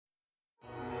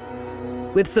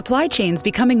With supply chains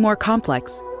becoming more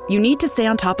complex, you need to stay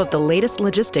on top of the latest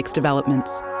logistics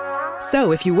developments.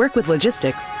 So if you work with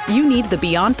logistics, you need the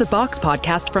Beyond the Box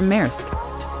podcast from Maersk.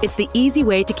 It's the easy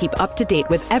way to keep up to date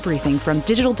with everything from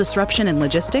digital disruption in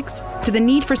logistics to the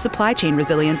need for supply chain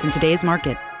resilience in today's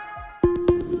market.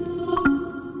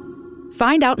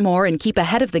 Find out more and keep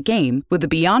ahead of the game with the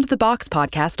Beyond the Box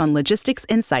podcast on logistics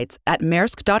insights at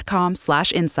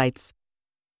maersk.com/insights.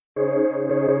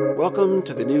 Welcome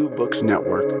to the New Books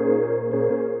Network.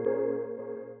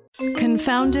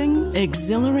 Confounding,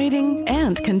 exhilarating,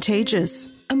 and contagious.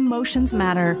 Emotions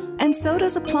matter, and so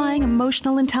does applying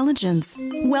emotional intelligence.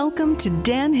 Welcome to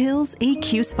Dan Hill's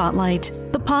EQ Spotlight,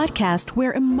 the podcast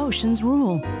where emotions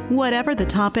rule. Whatever the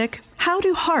topic, how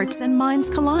do hearts and minds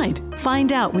collide?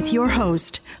 Find out with your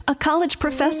host, a college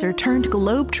professor turned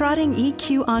globe-trotting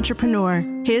EQ entrepreneur.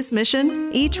 His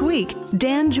mission? Each week,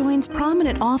 Dan joins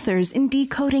prominent authors in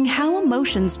decoding how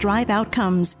emotions drive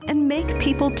outcomes and make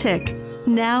people tick.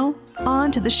 Now,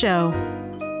 on to the show.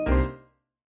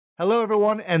 Hello,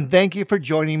 everyone, and thank you for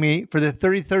joining me for the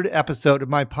 33rd episode of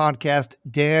my podcast,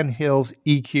 Dan Hill's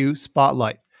EQ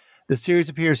Spotlight. The series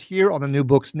appears here on the New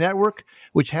Books Network,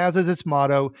 which has as its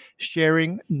motto,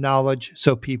 sharing knowledge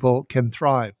so people can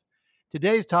thrive.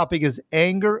 Today's topic is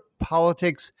anger,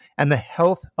 politics, and the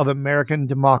health of American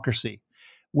democracy.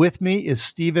 With me is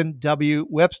Stephen W.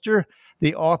 Webster,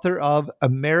 the author of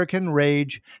American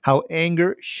Rage, How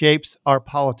Anger Shapes Our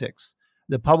Politics.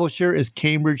 The publisher is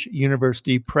Cambridge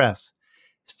University Press.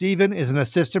 Stephen is an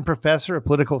assistant professor of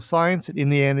political science at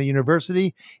Indiana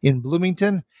University in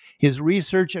Bloomington. His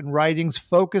research and writings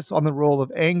focus on the role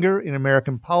of anger in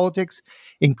American politics,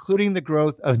 including the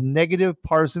growth of negative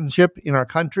partisanship in our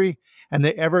country and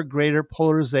the ever greater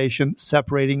polarization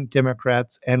separating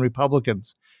Democrats and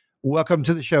Republicans. Welcome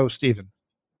to the show, Stephen.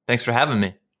 Thanks for having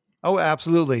me. Oh,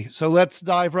 absolutely. So let's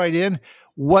dive right in.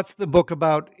 What's the book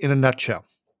about in a nutshell?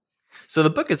 So the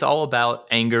book is all about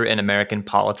anger in American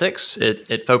politics.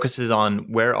 It focuses on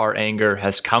where our anger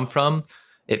has come from.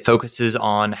 It focuses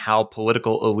on how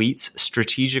political elites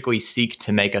strategically seek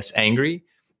to make us angry.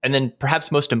 And then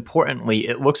perhaps most importantly,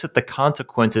 it looks at the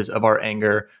consequences of our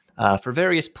anger for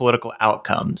various political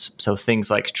outcomes. So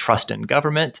things like trust in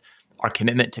government, our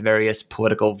commitment to various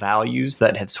political values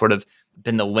that have sort of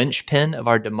been the linchpin of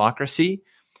our democracy.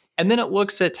 And then it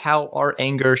looks at how our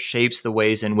anger shapes the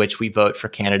ways in which we vote for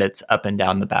candidates up and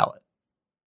down the ballot.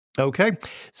 Okay.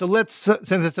 So let's,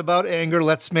 since it's about anger,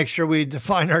 let's make sure we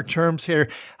define our terms here.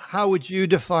 How would you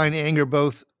define anger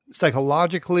both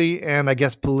psychologically and, I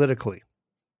guess, politically?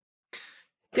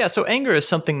 Yeah, so anger is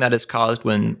something that is caused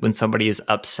when somebody is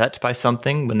upset by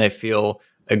something, when they feel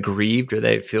aggrieved or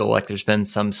they feel like there's been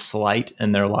some slight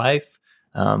in their life.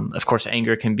 Of course,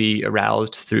 anger can be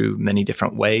aroused through many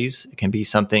different ways. It can be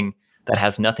something that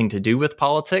has nothing to do with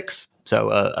politics. So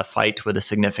a fight with a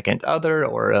significant other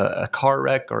or a car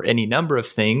wreck or any number of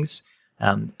things.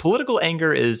 Political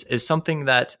anger is something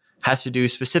that has to do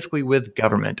specifically with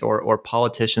government or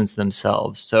politicians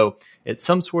themselves. So it's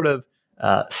some sort of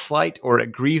slight or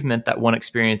aggrievement that one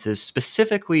experiences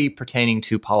specifically pertaining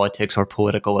to politics or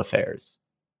political affairs.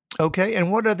 Okay,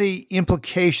 and what are the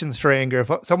implications for anger? If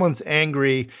someone's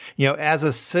angry, as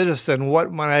a citizen,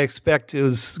 what might I expect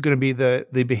is going to be the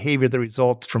behavior that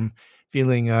results from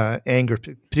feeling anger,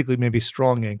 particularly maybe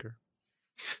strong anger?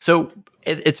 So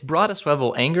at its broadest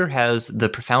level, anger has the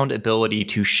profound ability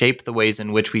to shape the ways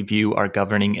in which we view our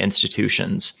governing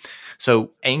institutions.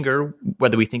 So anger,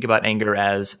 whether we think about anger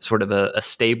as sort of a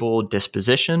stable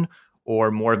disposition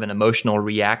or more of an emotional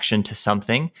reaction to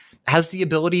something, has the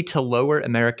ability to lower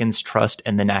Americans' trust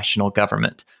in the national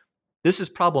government. This is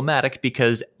problematic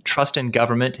because trust in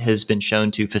government has been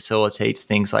shown to facilitate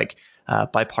things like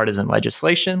bipartisan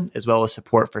legislation, as well as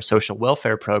support for social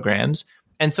welfare programs.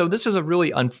 And so this is a really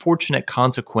unfortunate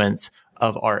consequence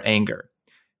of our anger.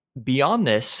 Beyond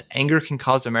this, anger can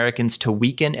cause Americans to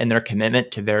weaken in their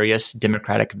commitment to various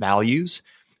democratic values.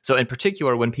 So in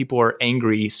particular, when people are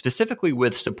angry specifically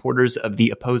with supporters of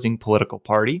the opposing political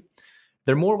party,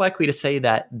 they're more likely to say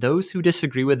that those who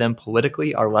disagree with them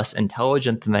politically are less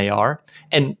intelligent than they are.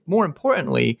 And more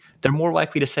importantly, they're more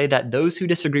likely to say that those who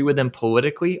disagree with them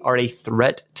politically are a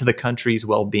threat to the country's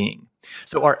well-being.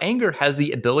 So our anger has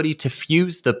the ability to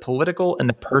fuse the political and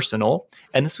the personal,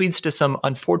 and this leads to some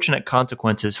unfortunate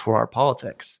consequences for our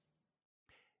politics.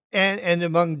 And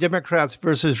among Democrats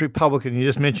versus Republicans, you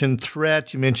just mentioned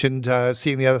threat, you mentioned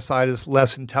seeing the other side as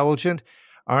less intelligent.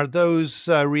 Are those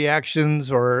reactions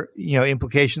or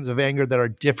implications of anger that are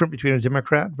different between a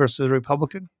Democrat versus a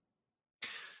Republican?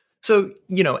 So,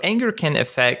 anger can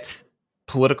affect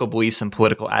political beliefs and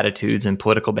political attitudes and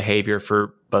political behavior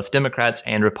for both Democrats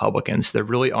and Republicans. There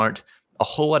really aren't a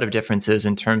whole lot of differences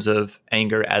in terms of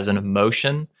anger as an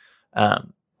emotion.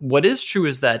 What is true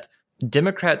is that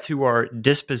Democrats who are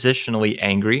dispositionally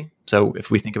angry, so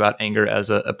if we think about anger as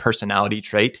a personality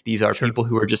trait, these are people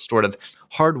who are just sort of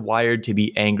hardwired to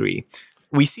be angry.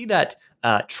 We see that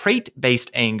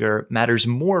trait-based anger matters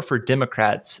more for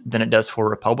Democrats than it does for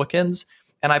Republicans.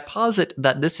 And I posit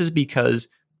that this is because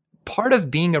part of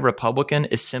being a Republican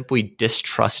is simply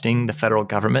distrusting the federal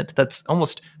government. That's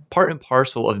almost part and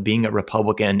parcel of being a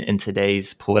Republican in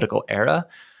today's political era.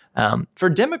 For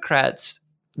Democrats,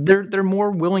 they're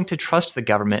more willing to trust the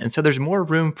government. And so there's more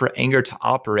room for anger to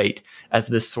operate as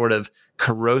this sort of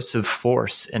corrosive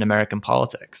force in American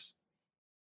politics.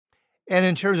 And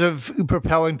in terms of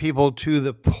propelling people to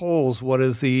the polls, what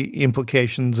is the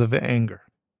implications of anger?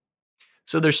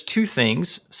 So there's two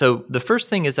things. So the first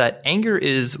thing is that anger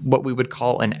is what we would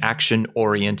call an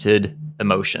action-oriented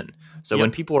emotion. So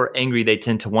when people are angry, they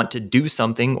tend to want to do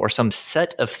something or some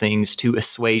set of things to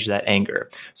assuage that anger.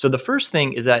 So the first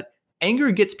thing is that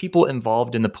anger gets people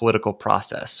involved in the political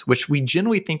process, which we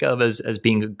generally think of as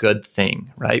being a good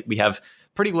thing, right? We have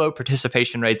pretty low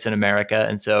participation rates in America.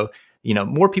 And so,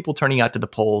 more people turning out to the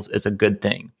polls is a good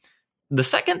thing. The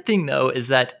second thing, though, is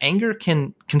that anger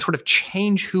can sort of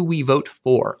change who we vote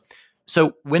for.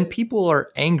 So when people are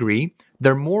angry,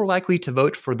 they're more likely to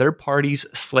vote for their party's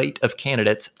slate of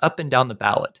candidates up and down the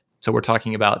ballot. So we're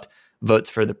talking about votes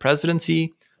for the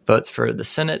presidency, votes for the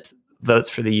Senate, votes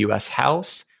for the U.S.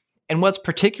 House. And what's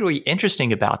particularly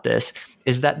interesting about this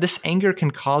is that this anger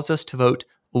can cause us to vote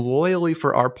loyally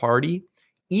for our party,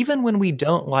 even when we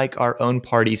don't like our own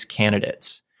party's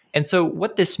candidates. And so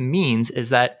what this means is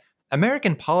that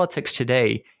American politics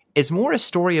today is more a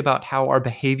story about how our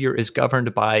behavior is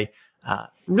governed by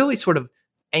really sort of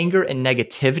anger and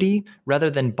negativity rather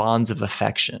than bonds of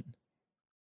affection.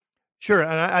 Sure.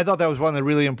 And I thought that was one of the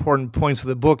really important points of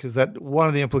the book, is that one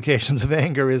of the implications of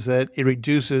anger is that it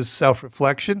reduces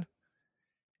self-reflection.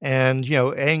 And,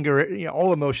 anger,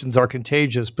 all emotions are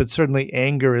contagious, but certainly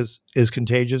anger is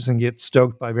contagious and gets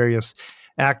stoked by various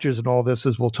actors and all this,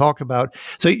 as we'll talk about.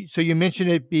 So you mentioned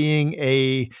it being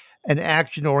an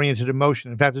action-oriented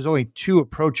emotion. In fact, there's only two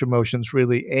approach emotions,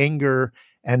 really, anger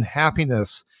and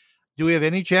happiness. Do we have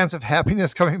any chance of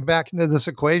happiness coming back into this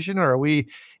equation, or are we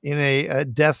in a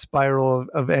death spiral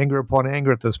of anger upon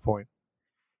anger at this point?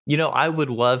 I would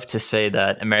love to say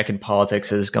that American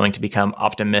politics is going to become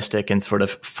optimistic and sort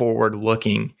of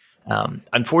forward-looking.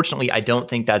 Unfortunately, I don't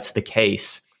think that's the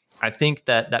case. I think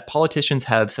that politicians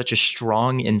have such a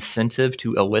strong incentive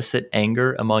to elicit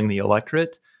anger among the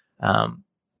electorate. And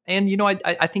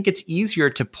I think it's easier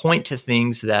to point to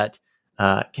things that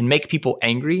can make people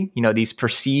angry, these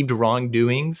perceived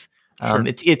wrongdoings. Sure.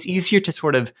 It's easier to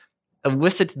sort of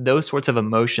elicit those sorts of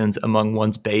emotions among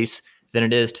one's base than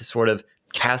it is to sort of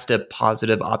cast a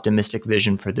positive, optimistic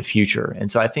vision for the future. And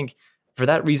so I think for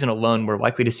that reason alone, we're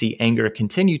likely to see anger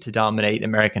continue to dominate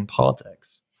American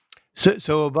politics.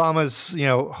 So Obama's,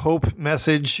 hope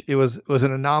message, it was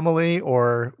an anomaly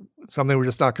or something we're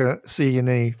just not going to see in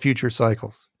any future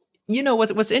cycles?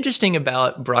 What's interesting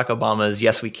about Barack Obama's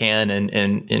 "Yes, we can"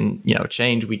 and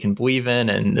change we can believe in,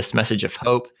 and this message of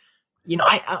hope.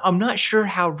 I'm not sure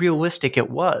how realistic it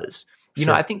was.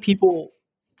 Sure. I think people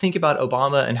think about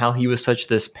Obama and how he was such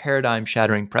this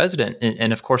paradigm-shattering president,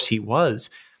 and of course he was.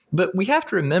 But we have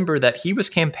to remember that he was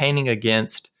campaigning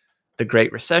against the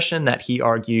Great Recession that he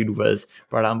argued was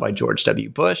brought on by George W.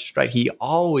 Bush, right? He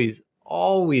always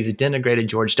denigrated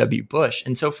George W. Bush.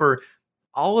 And so for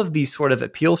all of these sort of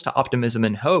appeals to optimism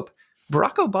and hope,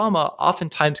 Barack Obama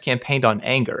oftentimes campaigned on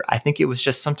anger. I think it was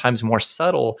just sometimes more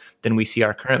subtle than we see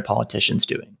our current politicians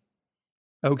doing.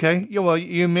 Okay. Yeah, well,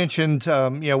 you mentioned,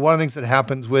 one of the things that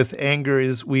happens with anger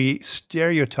is we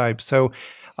stereotype. So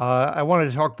I wanted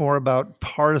to talk more about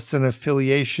partisan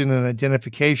affiliation and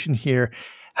identification here.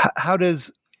 How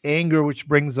does anger, which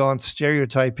brings on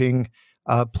stereotyping,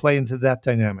 play into that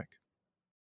dynamic?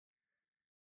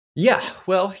 Yeah,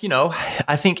 well,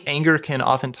 I think anger can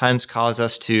oftentimes cause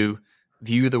us to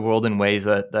view the world in ways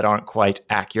that aren't quite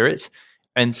accurate.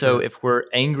 And so if we're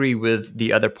angry with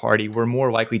the other party, we're more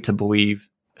likely to believe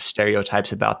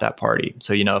stereotypes about that party.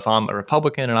 So, if I'm a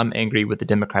Republican and I'm angry with the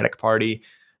Democratic Party,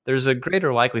 there's a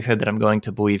greater likelihood that I'm going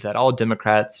to believe that all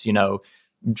Democrats,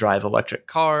 drive electric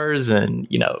cars and,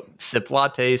 sip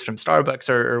lattes from Starbucks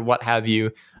or what have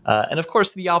you. And of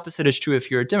course, the opposite is true if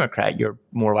you're a Democrat. You're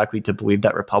more likely to believe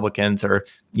that Republicans are,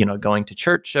 going to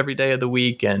church every day of the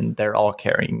week and they're all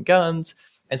carrying guns.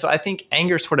 And so I think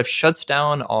anger sort of shuts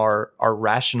down our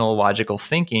rational, logical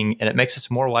thinking, and it makes us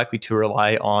more likely to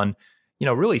rely on,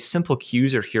 really simple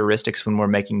cues or heuristics when we're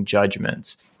making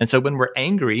judgments. And so when we're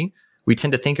angry, we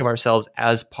tend to think of ourselves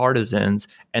as partisans,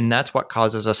 and that's what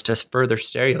causes us to further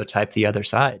stereotype the other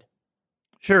side.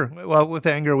 Sure. Well, with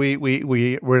anger, we're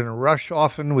in a rush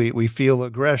often. We feel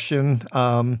aggression.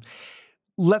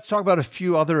 Let's talk about a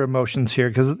few other emotions here,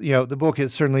 because the book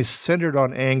is certainly centered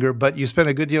on anger, but you spend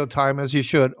a good deal of time, as you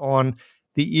should, on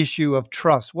the issue of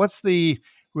trust. What's the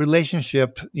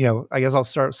relationship? I guess I'll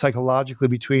start psychologically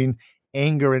between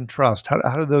anger and trust.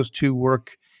 How do those two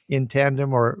work in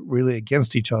tandem or really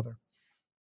against each other?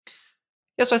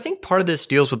 Yeah, so I think part of this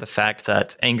deals with the fact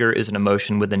that anger is an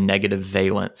emotion with a negative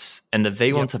valence, and the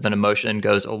valence of an emotion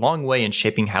goes a long way in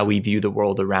shaping how we view the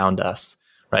world around us,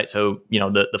 right? So,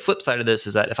 the flip side of this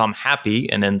is that if I'm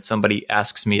happy and then somebody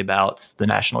asks me about the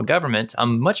national government,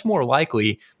 I'm much more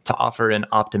likely to offer an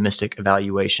optimistic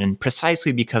evaluation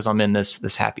precisely because I'm in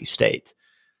this happy state.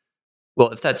 Well,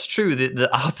 if that's true,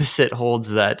 the opposite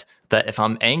holds that if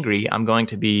I'm angry, I'm going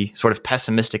to be sort of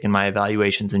pessimistic in my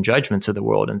evaluations and judgments of the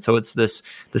world. And so it's this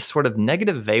sort of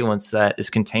negative valence that is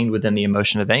contained within the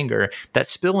emotion of anger that's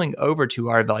spilling over to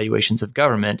our evaluations of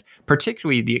government,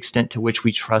 particularly the extent to which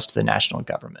we trust the national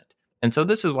government. And so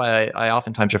this is why I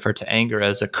oftentimes refer to anger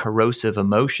as a corrosive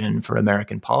emotion for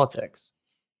American politics.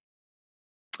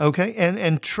 Okay,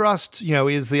 and trust,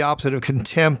 is the opposite of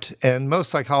contempt, and most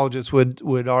psychologists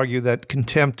would argue that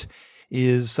contempt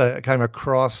is kind of a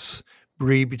cross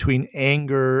breed between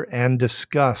anger and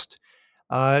disgust.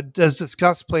 Does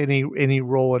disgust play any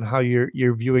role in how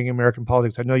you're viewing American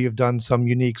politics? I know you've done some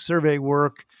unique survey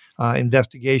work,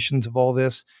 investigations of all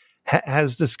this.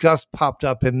 Has disgust popped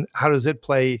up, and how does it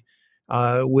play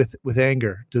with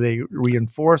anger? Do they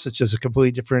reinforce? It's just a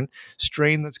completely different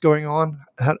strain that's going on.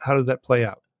 How does that play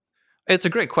out? It's a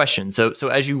great question. So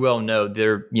as you well know,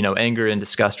 anger and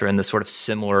disgust are in this sort of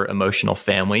similar emotional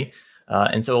family.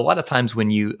 And so a lot of times when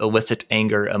you elicit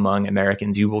anger among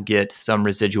Americans, you will get some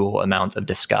residual amount of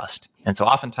disgust. And so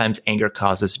oftentimes anger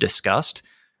causes disgust,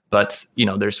 but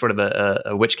there's sort of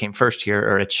a which came first here,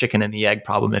 or a chicken and the egg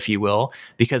problem, if you will,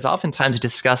 because oftentimes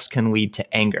disgust can lead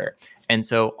to anger. And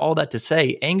so all that to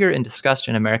say, anger and disgust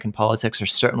in American politics are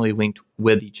certainly linked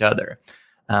with each other.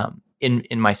 In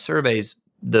my surveys,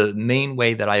 the main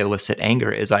way that I elicit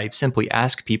anger is I simply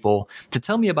ask people to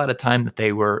tell me about a time that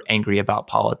they were angry about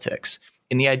politics.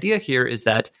 And the idea here is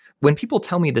that when people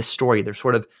tell me this story, they're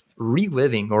sort of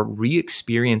reliving or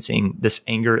re-experiencing this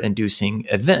anger-inducing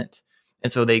event.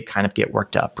 And so they kind of get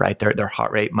worked up, right? Their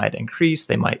heart rate might increase.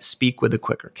 They might speak with a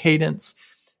quicker cadence.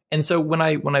 And so when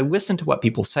I listen to what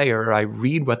people say, or I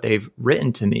read what they've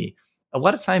written to me, a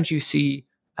lot of times you see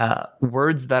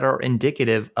words that are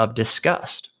indicative of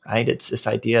disgust, right? It's this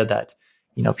idea that,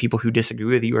 people who disagree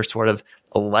with you are sort of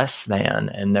less than,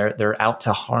 and they're out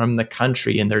to harm the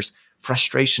country. And there's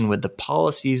frustration with the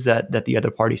policies that the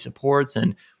other party supports,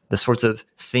 and the sorts of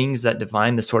things that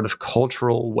define the sort of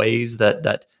cultural ways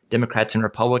that Democrats and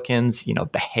Republicans,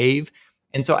 behave.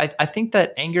 And so I think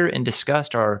that anger and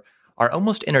disgust are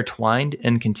almost intertwined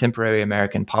in contemporary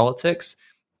American politics.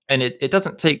 And it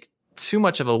doesn't take too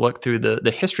much of a look through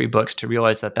the history books to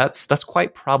realize that that's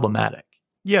quite problematic.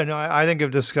 Yeah, no, I think of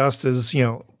disgust as,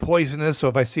 poisonous. So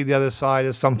if I see the other side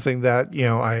as something that,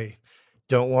 I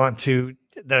don't want to,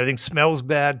 that I think smells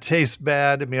bad, tastes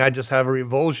bad, I just have a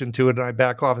revulsion to it and I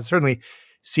back off. It certainly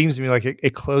seems to me like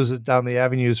it closes down the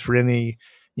avenues for any,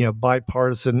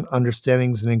 bipartisan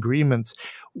understandings and agreements.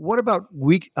 What about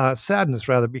sadness,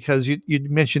 rather? Because you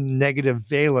mentioned negative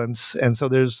valence. And so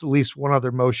there's at least one other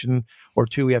emotion or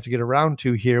two we have to get around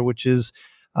to here, which is,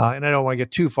 and I don't want to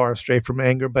get too far astray from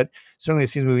anger, but certainly it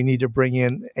seems we need to bring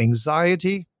in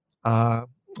anxiety,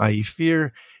 i.e.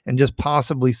 fear, and just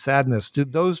possibly sadness. Do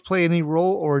those play any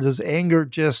role, or does anger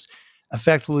just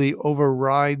effectively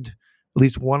override at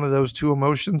least one of those two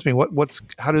emotions?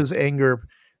 How does anger,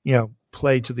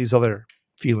 play to these other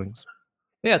feelings?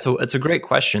 Yeah, it's a great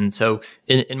question. So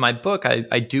in my book,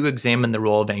 I do examine the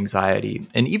role of anxiety.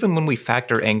 And even when we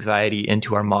factor anxiety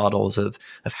into our models of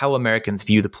how Americans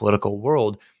view the political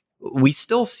world, we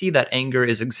still see that anger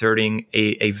is exerting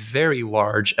a very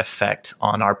large effect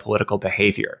on our political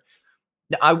behavior.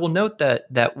 Now, I will note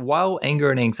that while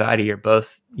anger and anxiety are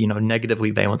both,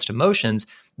 negatively valenced emotions,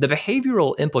 the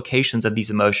behavioral implications of these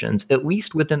emotions, at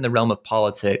least within the realm of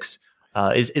politics,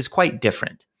 is quite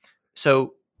different.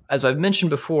 So, as I've mentioned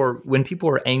before, when people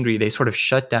are angry, they sort of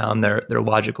shut down their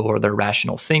logical or their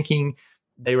rational thinking.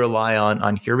 They rely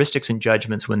on heuristics and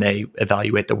judgments when they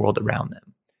evaluate the world around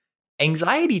them.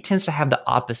 Anxiety tends to have the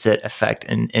opposite effect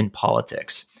in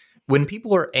politics. When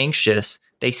people are anxious,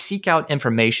 they seek out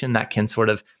information that can sort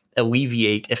of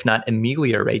alleviate, if not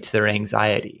ameliorate, their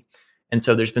anxiety. And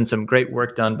so there's been some great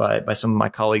work done by some of my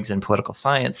colleagues in political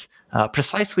science,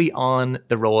 precisely on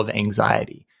the role of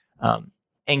anxiety.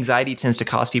 Anxiety tends to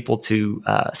cause people to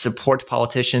support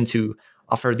politicians who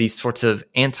offer these sorts of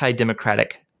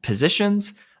anti-democratic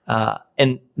positions.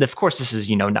 And of course, this is,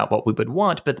 not what we would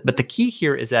want. But the key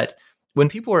here is that when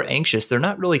people are anxious, they're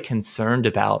not really concerned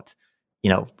about,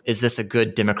 is this a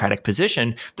good democratic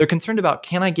position? They're concerned about,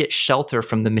 can I get shelter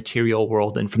from the material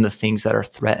world and from the things that are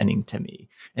threatening to me?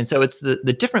 And so it's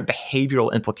the different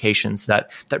behavioral implications that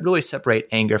really separate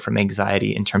anger from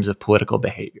anxiety in terms of political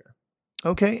behavior.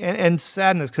 Okay, and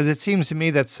sadness, because it seems to me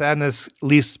that sadness at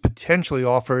least potentially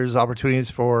offers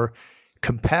opportunities for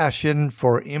compassion,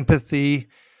 for empathy,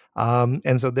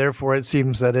 and so therefore it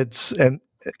seems that it's kind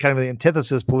of the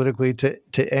antithesis politically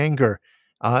to anger.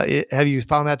 Have you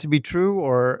found that to be true,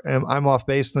 or I'm off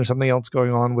base and there's something else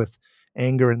going on with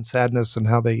anger and sadness and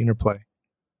how they interplay?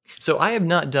 So I have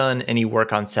not done any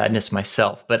work on sadness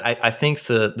myself, but I think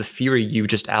the theory you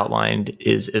just outlined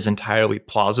is entirely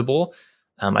plausible.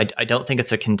 I don't think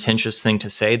it's a contentious thing to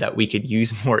say that we could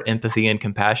use more empathy and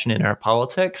compassion in our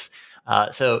politics.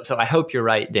 So I hope you're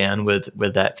right, Dan,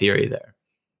 with that theory there.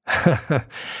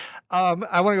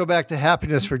 I want to go back to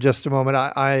happiness for just a moment.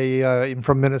 I am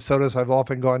from Minnesota, so I've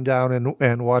often gone down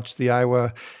and watched the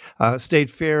Iowa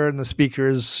State Fair and the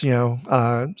speakers,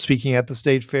 speaking at the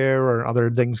State Fair or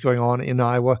other things going on in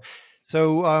Iowa.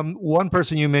 So one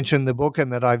person you mentioned in the book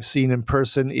and that I've seen in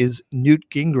person is Newt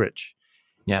Gingrich.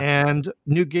 Yeah. And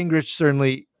Newt Gingrich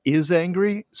certainly is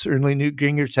angry. Certainly Newt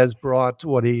Gingrich has brought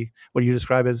what you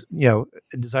describe as, a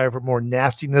desire for more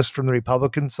nastiness from the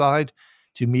Republican side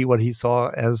to meet what he saw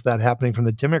as that happening from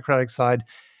the Democratic side.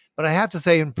 But I have to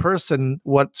say, in person,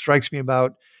 what strikes me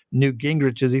about Newt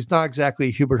Gingrich is he's not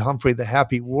exactly Hubert Humphrey, the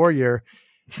happy warrior,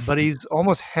 but he's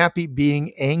almost happy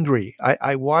being angry.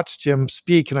 I watched him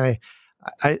speak, and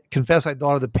I confess I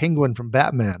thought of the Penguin from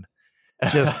Batman,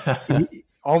 just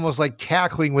almost like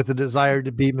cackling with the desire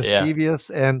to be mischievous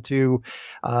and to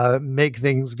make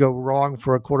things go wrong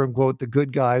for, quote unquote, the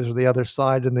good guys or the other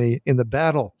side in the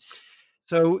battle.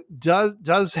 So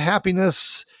does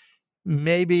happiness,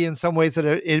 maybe in some ways that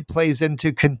it plays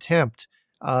into contempt?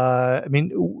 It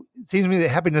seems to me that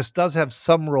happiness does have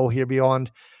some role here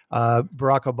beyond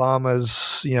Barack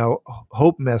Obama's,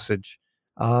 hope message.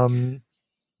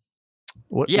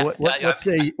 What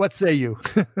say you?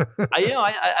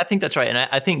 I think that's right, and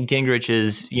I think Gingrich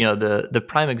is, the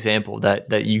prime example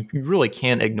that you really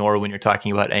can't ignore when you're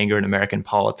talking about anger in American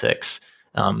politics.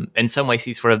 In some ways,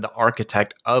 he's sort of the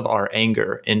architect of our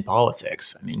anger in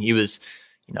politics. I mean, he was,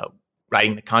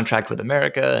 writing the contract with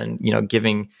America and,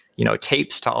 giving,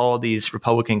 tapes to all these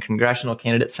Republican congressional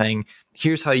candidates saying,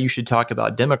 here's how you should talk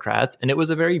about Democrats. And it was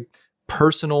a very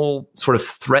personal, sort of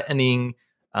threatening,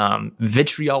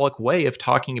 vitriolic way of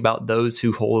talking about those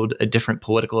who hold a different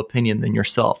political opinion than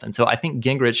yourself. And so I think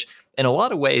Gingrich, in a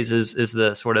lot of ways, is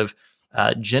the sort of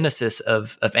genesis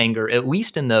of anger, at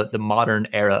least in the modern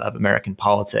era of American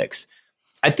politics.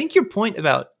 I think your point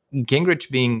about Gingrich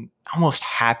being almost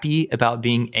happy about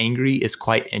being angry is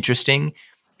quite interesting.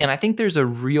 And I think there's a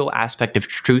real aspect of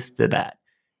truth to that.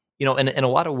 In a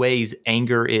lot of ways,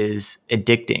 anger is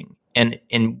addicting.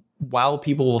 And while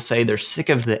people will say they're sick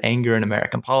of the anger in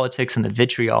American politics and the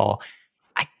vitriol,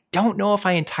 I don't know if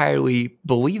I entirely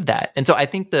believe that. And so I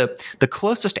think the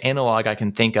closest analog I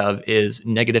can think of is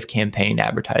negative campaign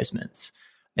advertisements.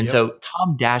 And so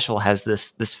Tom Daschle has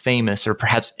this famous or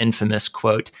perhaps infamous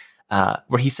quote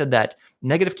where he said that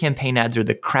negative campaign ads are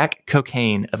the crack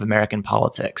cocaine of American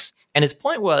politics. And his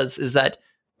point is that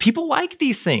people like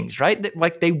these things, right?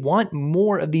 That, they want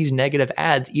more of these negative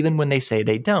ads, even when they say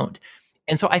they don't.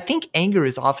 And so I think anger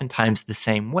is oftentimes the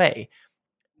same way.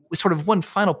 Sort of one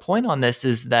final point on this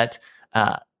is that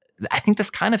I think this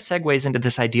kind of segues into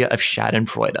this idea of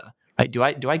schadenfreude. Right? Do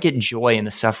I get joy in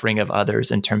the suffering of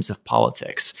others in terms of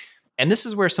politics? And this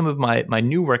is where some of my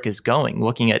new work is going,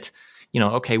 looking at,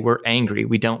 okay, we're angry,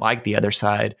 we don't like the other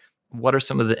side. What are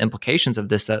some of the implications of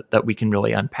this that we can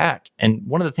really unpack? And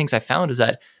one of the things I found is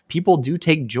that people do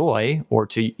take joy, or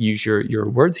to use your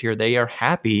words here, they are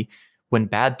happy when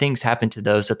bad things happen to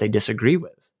those that they disagree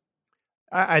with.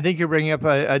 I think you're bringing up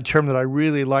a term that I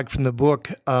really like from the book,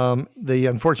 the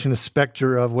unfortunate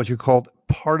specter of what you called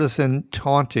partisan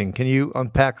taunting. Can you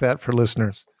unpack that for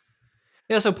listeners?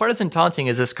 Yeah, so partisan taunting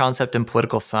is this concept in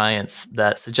political science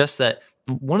that suggests that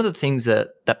one of the things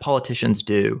that politicians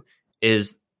do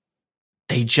is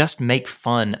they just make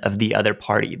fun of the other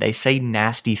party. They say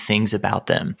nasty things about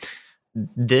them.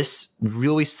 This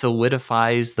really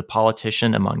solidifies the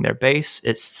politician among their base.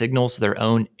 It signals their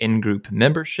own in-group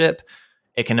membership.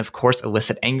 It can, of course,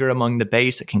 elicit anger among the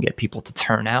base. It can get people to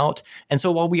turn out. And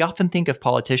so while we often think of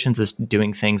politicians as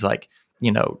doing things like,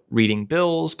 reading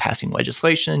bills, passing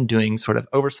legislation, doing sort of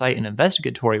oversight and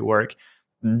investigatory work,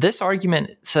 this argument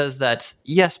says that,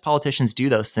 yes, politicians do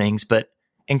those things, but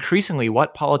increasingly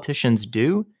what politicians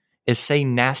do is say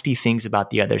nasty things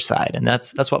about the other side. And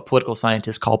that's what political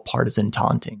scientists call partisan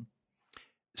taunting.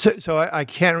 So I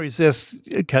can't resist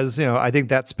because, I think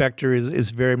that specter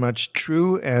is very much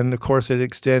true. And of course, it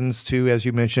extends to, as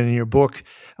you mentioned in your book,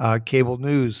 cable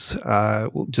news,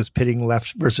 just pitting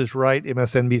left versus right,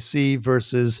 MSNBC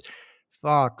versus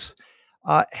Fox.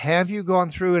 Have you gone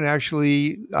through and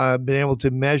actually been able to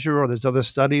measure, or there's other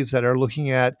studies that are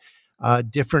looking at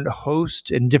different hosts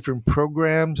and different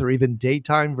programs, or even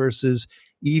daytime versus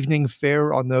evening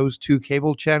fare on those two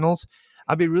cable channels?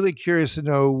 I'd be really curious to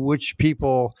know which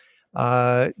people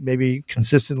maybe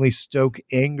consistently stoke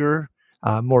anger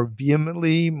more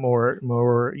vehemently, more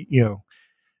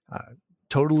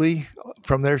totally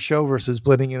from their show versus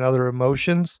blending in other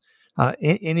emotions.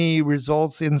 Any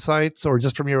results, insights, or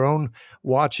just from your own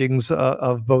watchings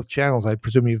of both channels? I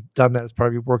presume you've done that as part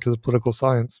of your work as a political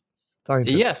scientist.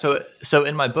 Yeah. So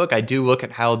in my book, I do look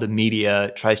at how the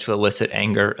media tries to elicit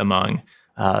anger among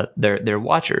their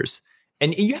watchers.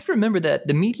 And you have to remember that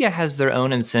the media has their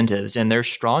own incentives, and they're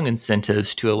strong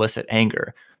incentives to elicit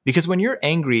anger. Because when you're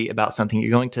angry about something,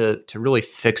 you're going to really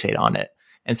fixate on it.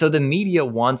 And so the media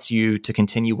wants you to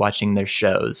continue watching their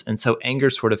shows. And so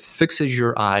anger sort of fixes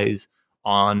your eyes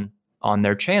on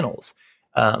their channels.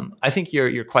 I think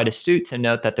you're quite astute to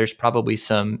note that there's probably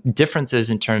some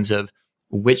differences in terms of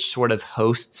which sort of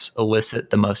hosts elicit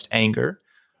the most anger.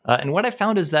 And what I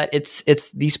found is that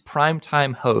it's these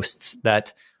primetime hosts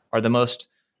that are the most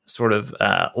sort of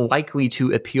likely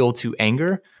to appeal to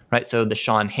anger, right? So the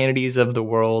Sean Hannitys of the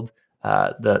world,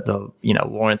 the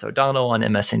Lawrence O'Donnell on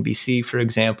MSNBC, for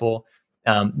example,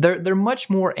 they're much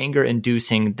more anger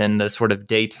inducing than the sort of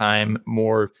daytime,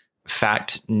 more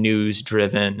fact news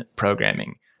driven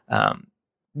programming.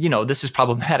 This is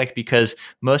problematic because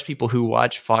most people who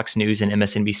watch Fox News and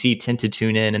MSNBC tend to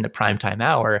tune in the primetime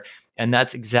hour, and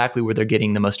that's exactly where they're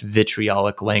getting the most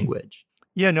vitriolic language.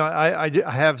 Yeah, no, I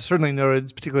have certainly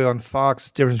noted, particularly on Fox,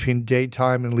 the difference between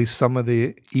daytime and at least some of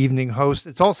the evening hosts.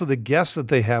 It's also the guests that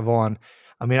they have on.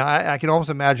 I mean, I can almost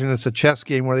imagine it's a chess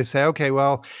game where they say, okay,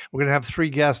 well, we're going to have 3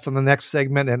 guests on the next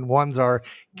segment, and one's our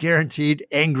guaranteed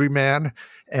angry man,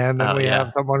 and then we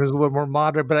have someone who's a little more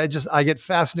moderate. But I get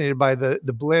fascinated by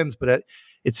the blends, but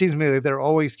it seems to me like they're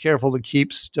always careful to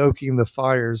keep stoking the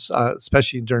fires,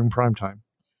 especially during prime time.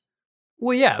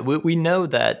 Well, yeah, we know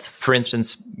that, for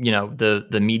instance,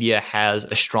 the media has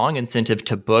a strong incentive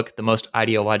to book the most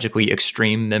ideologically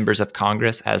extreme members of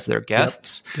Congress as their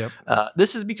guests. Yep.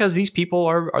 This is because these people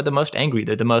are the most angry.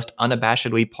 They're the most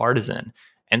unabashedly partisan.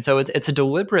 And so it's a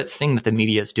deliberate thing that the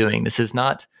media is doing. This is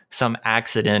not some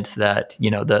accident that,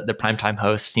 the primetime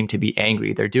hosts seem to be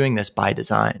angry. They're doing this by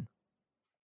design.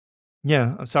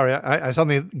 Yeah, I'm sorry. I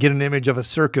suddenly get an image of a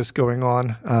circus going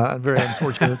on. A very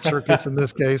unfortunate circus in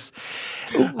this case.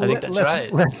 I think that's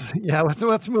right.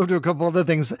 Let's move to a couple other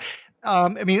things.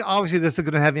 Obviously, this is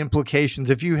going to have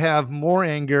implications. If you have more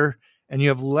anger and you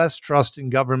have less trust in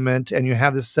government and you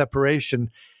have this separation,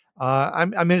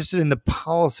 I'm interested in the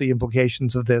policy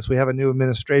implications of this. We have a new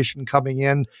administration coming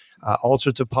in. All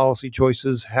sorts of policy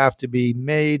choices have to be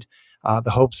made.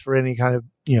 The hopes for any kind of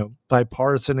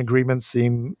bipartisan agreements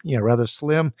seem rather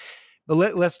slim. But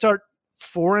let's start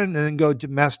foreign and then go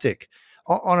domestic.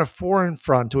 On a foreign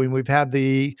front, we've had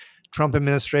the Trump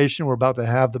administration. We're about to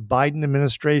have the Biden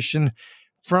administration.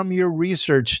 From your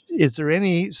research, is there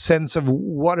any sense of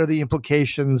what are the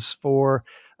implications for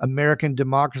American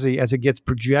democracy as it gets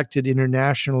projected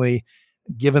internationally,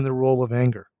 given the role of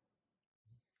anger?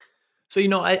 So,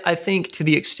 I think to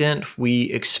the extent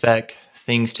we expect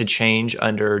things to change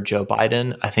under Joe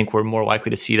Biden, I think we're more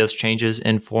likely to see those changes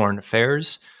in foreign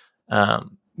affairs.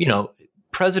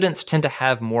 Presidents tend to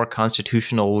have more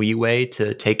constitutional leeway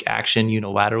to take action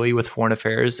unilaterally with foreign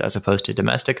affairs as opposed to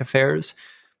domestic affairs.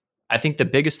 I think the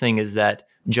biggest thing is that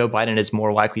Joe Biden is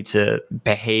more likely to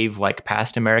behave like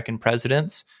past American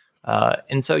presidents.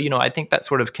 And so, I think that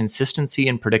sort of consistency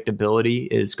and predictability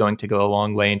is going to go a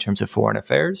long way in terms of foreign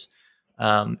affairs.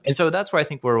 And so that's where I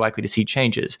think we're likely to see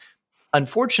changes.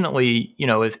 Unfortunately,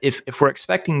 if we're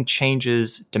expecting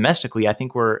changes domestically, I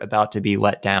think we're about to be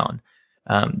let down.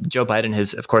 Joe Biden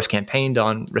has, of course, campaigned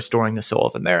on restoring the soul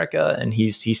of America, and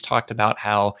he's talked about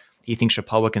how he thinks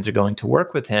Republicans are going to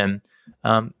work with him.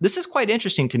 This is quite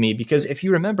interesting to me because if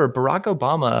you remember, Barack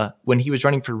Obama, when he was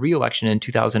running for re-election in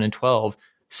 2012,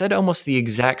 said almost the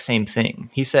exact same thing.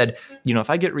 He said, if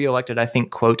I get reelected, I think,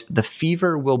 quote, the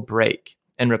fever will break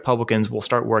and Republicans will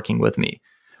start working with me.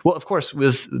 Well, of course,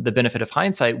 with the benefit of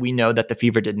hindsight, we know that the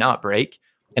fever did not break.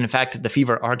 And in fact, the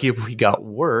fever arguably got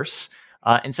worse.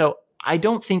 And so I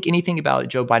don't think anything about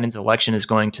Joe Biden's election is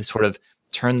going to sort of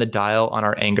turn the dial on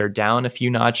our anger down a few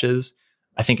notches.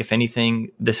 I think, if anything,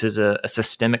 this is a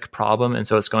systemic problem. And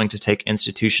so it's going to take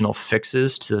institutional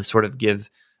fixes to sort of give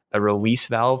a release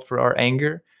valve for our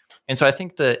anger. And so I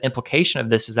think the implication of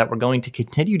this is that we're going to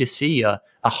continue to see a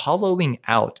hollowing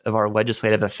out of our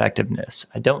legislative effectiveness.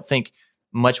 I don't think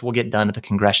much will get done at the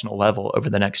congressional level over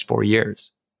the next 4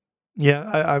 years.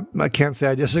 Yeah, I can't say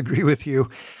I disagree with you.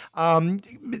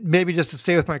 Maybe just to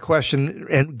stay with my question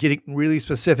and getting really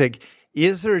specific,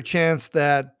 is there a chance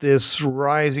that this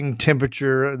rising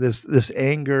temperature, this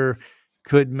anger,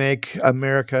 could make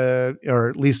America, or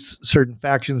at least certain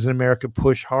factions in America,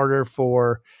 push harder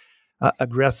for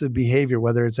aggressive behavior,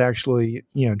 whether it's actually,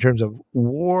 in terms of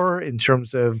war, in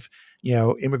terms of,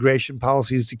 immigration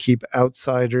policies to keep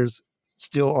outsiders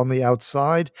still on the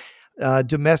outside?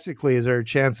 Domestically, is there a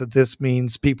chance that this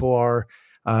means people are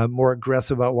more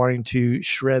aggressive about wanting to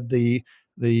shred the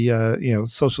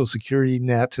Social Security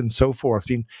net and so forth?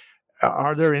 I mean,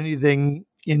 are there anything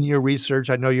in your research?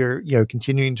 I know you're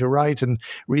continuing to write, and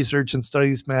research and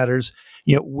studies matters.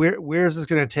 Where is this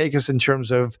going to take us in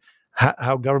terms of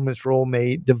how government's role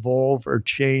may devolve or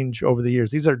change over the years?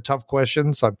 These are tough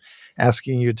questions. I'm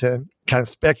asking you to kind of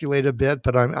speculate a bit,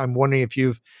 but I'm wondering if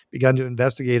you've begun to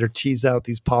investigate or tease out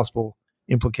these possible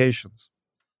implications.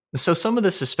 So some of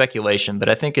this is speculation, but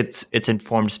I think it's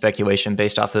informed speculation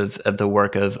based off of the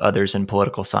work of others in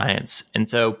political science. And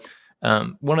so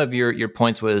one of your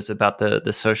points was about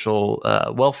the social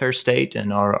welfare state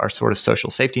and our sort of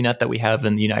social safety net that we have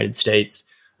in the United States.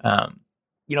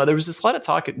 There was this lot of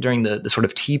talk during the sort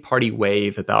of Tea Party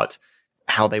wave about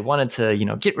how they wanted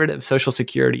to, get rid of Social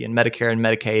Security and Medicare and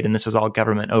Medicaid, and this was all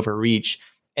government overreach.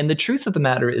 And the truth of the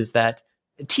matter is that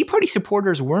Tea Party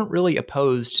supporters weren't really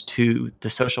opposed to the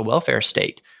social welfare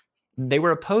state. They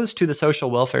were opposed to the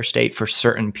social welfare state for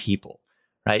certain people,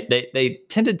 right? They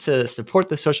tended to support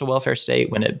the social welfare state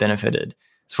when it benefited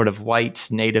sort of white,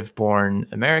 native-born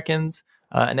Americans,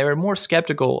 and they were more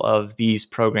skeptical of these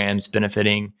programs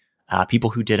benefiting people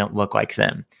who didn't look like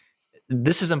them.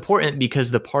 This is important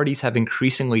because the parties have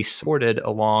increasingly sorted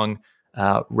along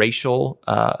racial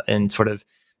and sort of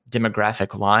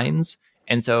demographic lines.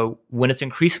 And so when it's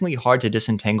increasingly hard to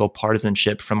disentangle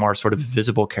partisanship from our sort of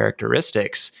visible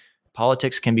characteristics,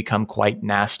 politics can become quite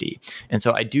nasty. And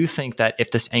so I do think that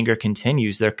if this anger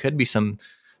continues, there could be some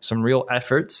real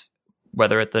efforts,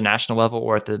 whether at the national level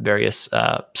or at the various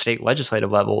state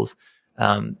legislative levels,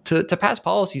 to pass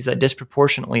policies that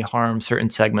disproportionately harm certain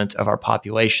segments of our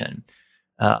population.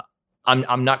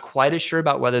 I'm not quite as sure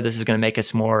about whether this is going to make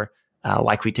us more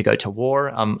likely to go to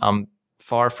war. I'm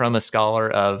far from a scholar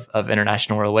of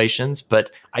international relations,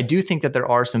 but I do think that there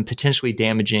are some potentially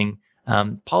damaging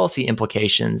policy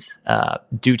implications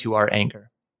due to our anger.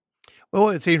 Well,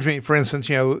 it seems to me, for instance,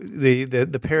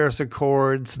 the Paris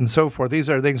Accords and so forth, these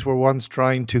are things where one's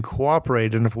trying to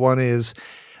cooperate. And if one is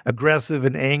aggressive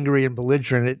and angry and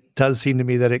belligerent, it does seem to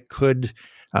me that it could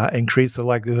increase the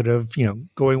likelihood of,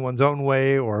 going one's own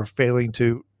way or failing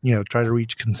to, try to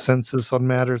reach consensus on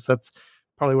matters. That's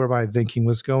probably where my thinking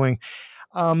was going.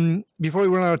 Before we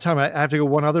run out of time, I have to go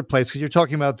one other place, because you're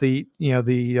talking about the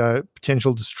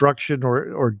potential destruction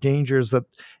or dangers that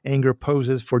anger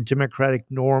poses for democratic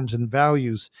norms and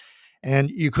values. And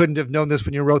you couldn't have known this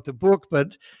when you wrote the book,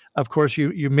 but of course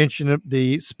you mentioned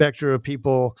the specter of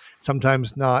people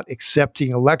sometimes not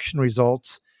accepting election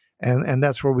results, and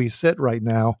that's where we sit right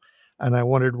now. And I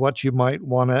wondered what you might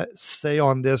want to say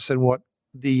on this and what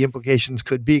the implications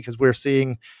could be, because we're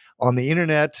seeing on the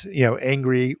internet,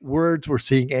 angry words. We're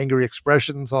seeing angry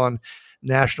expressions on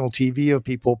national TV of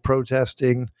people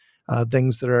protesting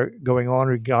things that are going on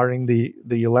regarding the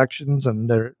elections, and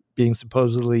they're being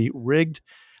supposedly rigged.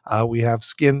 We have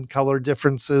skin color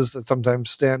differences that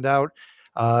sometimes stand out.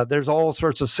 There's all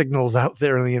sorts of signals out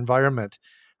there in the environment.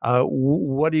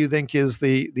 What do you think is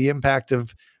the impact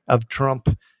of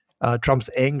Trump's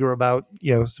anger about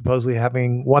supposedly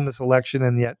having won this election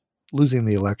and yet losing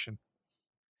the election?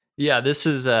 Yeah, this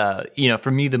is,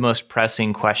 for me, the most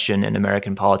pressing question in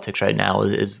American politics right now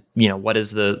is what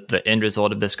is the end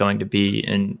result of this going to be?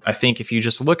 And I think if you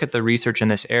just look at the research in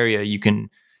this area, you can,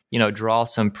 draw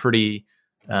some pretty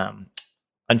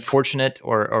unfortunate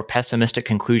or pessimistic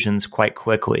conclusions quite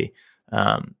quickly.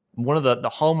 one of the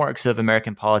hallmarks of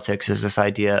American politics is this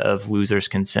idea of losers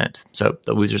consent. So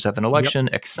the losers of an election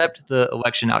accept the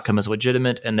election outcome as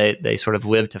legitimate, and they sort of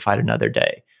live to fight another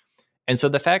day. And so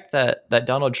the fact that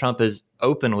Donald Trump is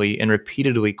openly and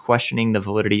repeatedly questioning the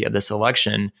validity of this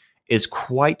election is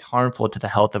quite harmful to the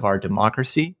health of our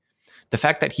democracy. The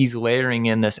fact that he's layering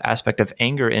in this aspect of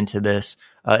anger into this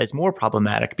is more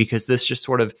problematic, because this just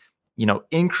sort of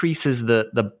increases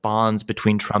the bonds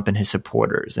between Trump and his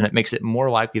supporters. And it makes it more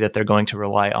likely that they're going to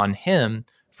rely on him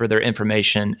for their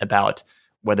information about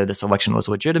whether this election was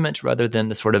legitimate, rather than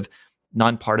the sort of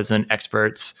nonpartisan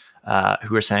experts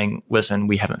who are saying, listen,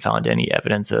 we haven't found any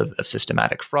evidence of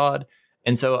systematic fraud.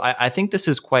 And so I think this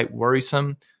is quite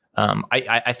worrisome.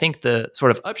 I think the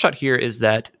sort of upshot here is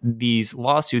that these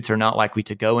lawsuits are not likely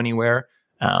to go anywhere.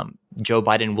 Joe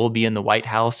Biden will be in the White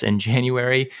House in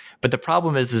January, but the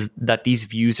problem is that these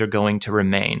views are going to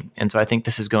remain. And so I think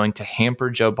this is going to hamper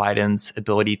Joe Biden's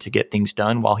ability to get things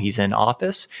done while he's in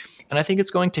office. And I think it's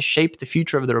going to shape the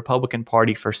future of the Republican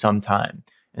Party for some time.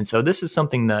 And so this is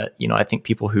something that, I think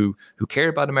people who care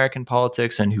about American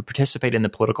politics and who participate in the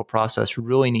political process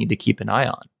really need to keep an eye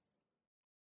on.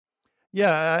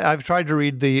 Yeah, I've tried to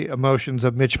read the emotions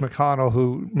of Mitch McConnell,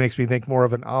 who makes me think more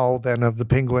of an owl than of the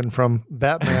penguin from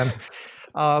Batman.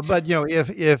 But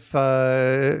if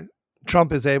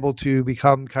Trump is able to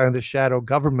become kind of the shadow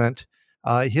government,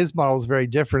 his model is very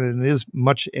different and is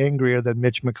much angrier than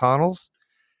Mitch McConnell's.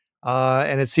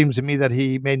 And it seems to me that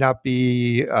he may not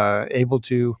be able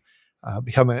to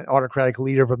become an autocratic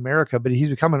leader of America, but he's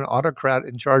become an autocrat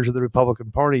in charge of the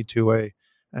Republican Party to a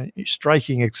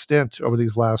striking extent over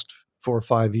these last 4 or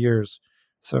 5 years.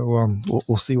 So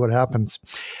we'll see what happens.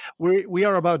 We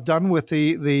are about done with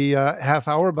the half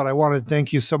hour, but I want to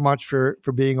thank you so much for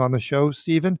being on the show,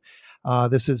 Stephen.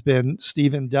 This has been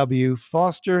Stephen W.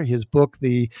 Foster, his book,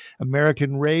 The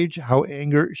American Rage, How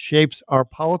Anger Shapes Our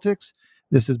Politics.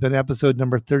 This has been episode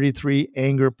number 33,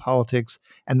 Anger, Politics,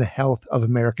 and the Health of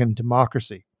American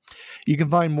Democracy. You can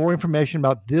find more information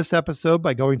about this episode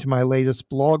by going to my latest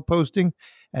blog posting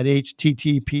at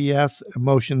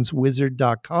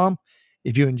https://emotionswizard.com.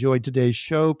 If you enjoyed today's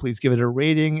show, please give it a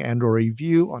rating and or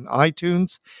review on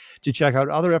iTunes. To check out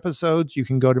other episodes, you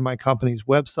can go to my company's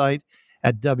website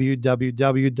at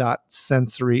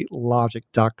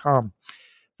www.sensorylogic.com.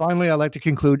 Finally, I like to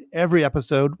conclude every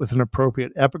episode with an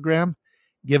appropriate epigram.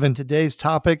 Given today's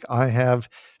topic, I have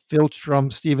filched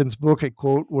from Stephen's book a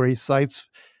quote where he cites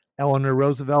Eleanor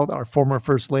Roosevelt, our former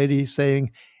First Lady,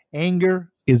 saying,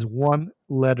 "Anger is one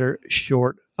letter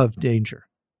short of danger."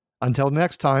 Until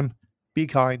next time, be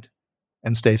kind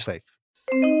and stay safe.